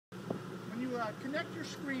connect your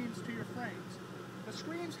screens to your frames, the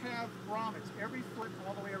screens have grommets every foot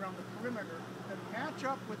all the way around the perimeter that match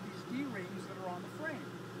up with these D-rings that are on the frame.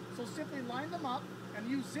 So simply line them up and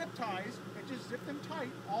use zip ties and just zip them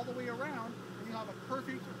tight all the way around, and you'll have a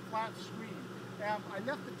perfect flat screen. I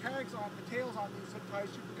left the tags on, the tails on these zip ties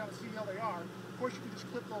so you can kind of see how they are. Of course, you can just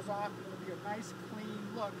clip those off and it'll be a nice clean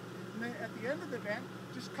look. And then at the end of the event,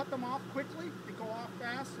 just cut them off quickly. They go off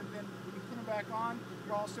fast, and then when you put them back on,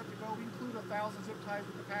 you're all set to go. We include 1,000 zip ties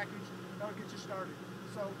with the package. That'll get you started.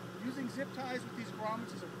 So using zip ties with these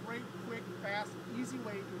grommets is a great, quick, fast, easy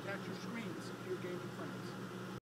way to attach your screens to your gaming frames.